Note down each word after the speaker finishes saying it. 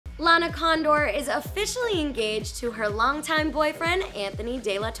Lana Condor is officially engaged to her longtime boyfriend, Anthony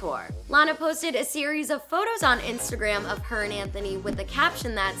De La Torre. Lana posted a series of photos on Instagram of her and Anthony with a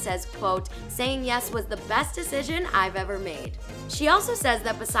caption that says, quote, "Saying yes was the best decision I've ever made." She also says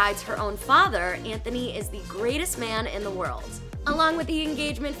that besides her own father, Anthony is the greatest man in the world. Along with the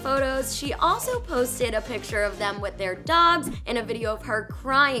engagement photos, she also posted a picture of them with their dogs and a video of her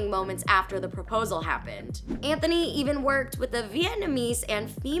crying moments after the proposal happened. Anthony even worked with a Vietnamese and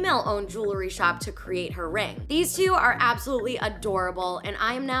female-owned jewelry shop to create her ring. These two are absolutely adorable, and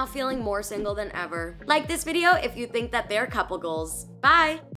I am now feeling more single than ever. Like this video if you think that they're couple goals. Bye!